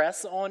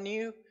press on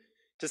you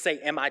to say,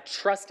 am I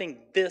trusting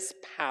this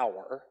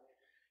power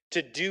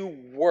to do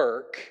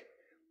work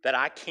that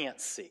I can't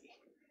see?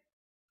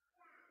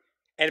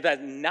 And if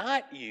that's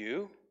not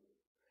you,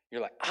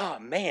 you're like, oh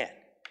man,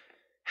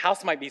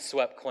 house might be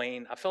swept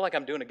clean. I feel like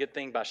I'm doing a good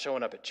thing by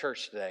showing up at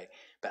church today,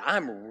 but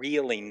I'm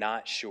really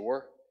not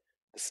sure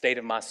the state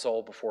of my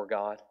soul before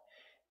God.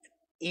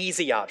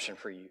 Easy option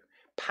for you.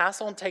 Pass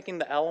on taking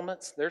the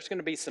elements. There's going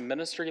to be some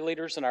ministry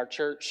leaders in our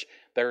church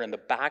that are in the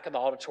back of the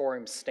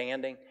auditorium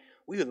standing.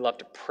 We would love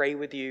to pray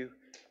with you,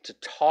 to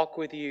talk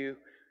with you,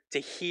 to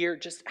hear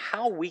just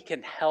how we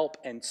can help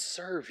and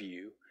serve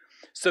you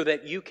so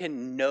that you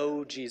can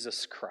know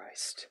Jesus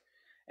Christ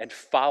and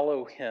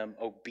follow him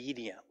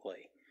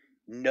obediently.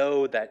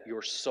 Know that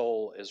your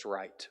soul is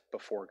right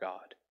before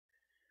God.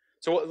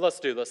 So what let's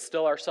do, let's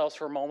still ourselves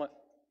for a moment.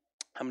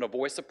 I'm going to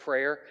voice a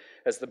prayer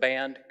as the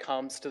band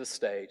comes to the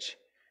stage.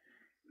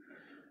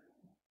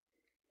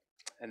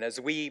 And as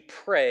we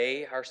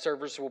pray, our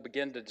servers will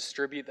begin to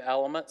distribute the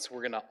elements.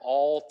 We're going to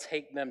all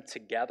take them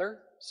together.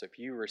 So if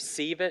you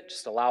receive it,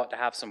 just allow it to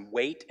have some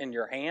weight in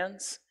your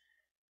hands.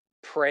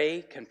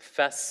 Pray,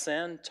 confess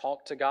sin,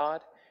 talk to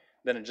God.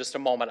 Then in just a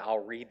moment,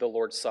 I'll read the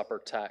Lord's Supper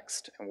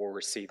text and we'll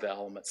receive the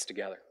elements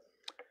together.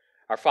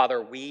 Our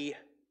Father, we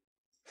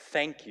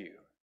thank you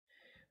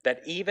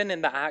that even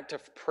in the act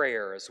of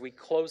prayer, as we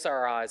close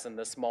our eyes in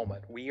this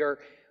moment, we're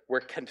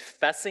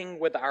confessing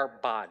with our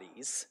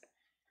bodies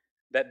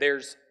that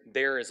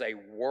there is a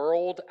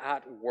world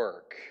at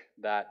work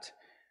that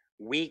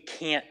we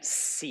can't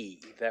see,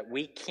 that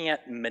we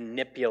can't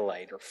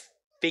manipulate or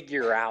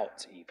figure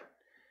out even.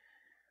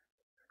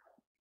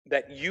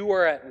 That you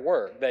are at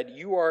work, that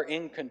you are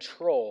in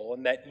control,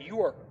 and that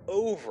you are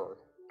over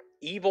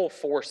evil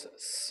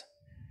forces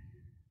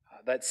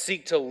that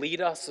seek to lead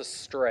us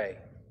astray,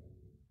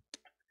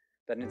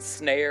 that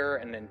ensnare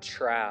and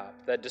entrap,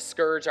 that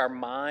discourage our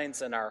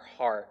minds and our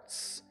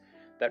hearts,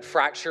 that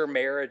fracture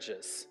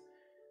marriages,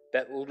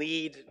 that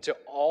lead to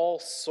all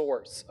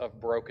sorts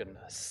of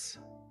brokenness.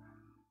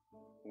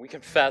 We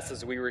confess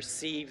as we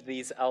receive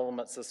these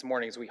elements this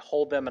morning, as we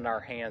hold them in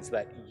our hands,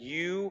 that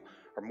you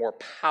are more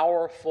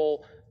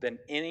powerful than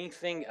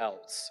anything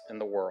else in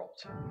the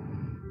world.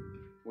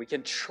 We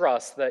can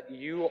trust that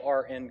you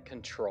are in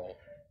control.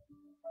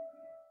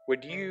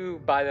 Would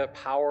you, by the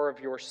power of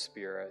your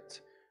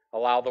Spirit,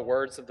 allow the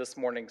words of this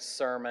morning's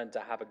sermon to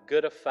have a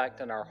good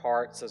effect in our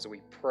hearts as we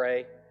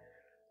pray,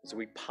 as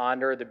we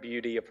ponder the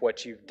beauty of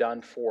what you've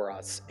done for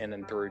us in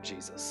and through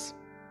Jesus.